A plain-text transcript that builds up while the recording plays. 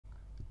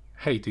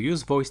Hey, to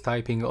use voice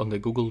typing on the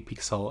Google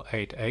Pixel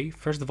 8a,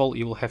 first of all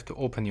you will have to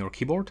open your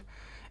keyboard,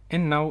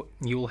 and now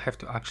you will have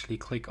to actually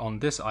click on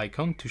this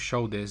icon to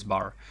show this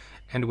bar.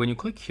 And when you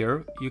click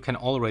here, you can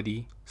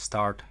already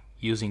start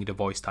using the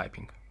voice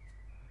typing.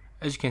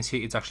 As you can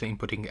see, it's actually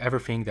inputting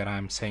everything that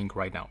I'm saying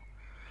right now.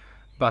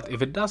 But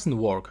if it doesn't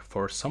work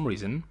for some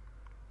reason,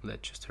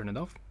 let's just turn it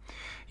off,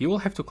 you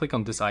will have to click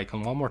on this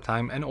icon one more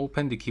time and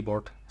open the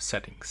keyboard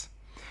settings.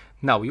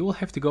 Now you will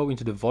have to go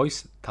into the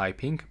voice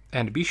typing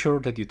and be sure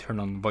that you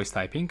turn on voice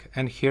typing,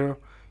 and here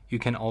you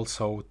can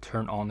also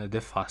turn on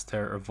the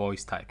faster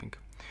voice typing.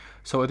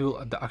 So it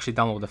will actually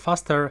download the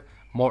faster,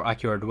 more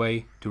accurate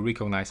way to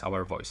recognize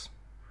our voice.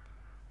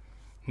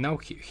 Now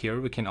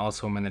here we can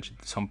also manage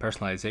some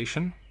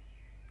personalization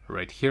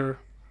right here.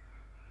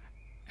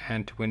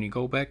 And when you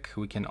go back,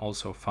 we can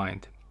also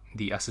find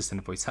the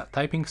assistant voice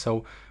typing.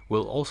 So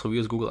we'll also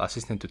use Google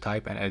Assistant to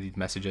type and edit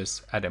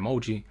messages, add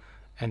emoji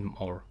and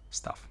more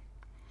stuff.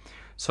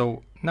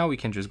 So now we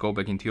can just go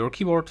back into your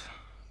keyboard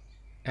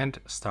and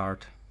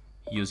start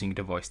using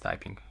the voice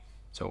typing.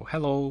 So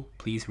hello,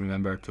 please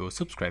remember to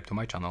subscribe to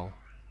my channel.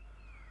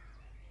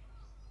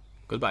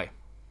 Goodbye.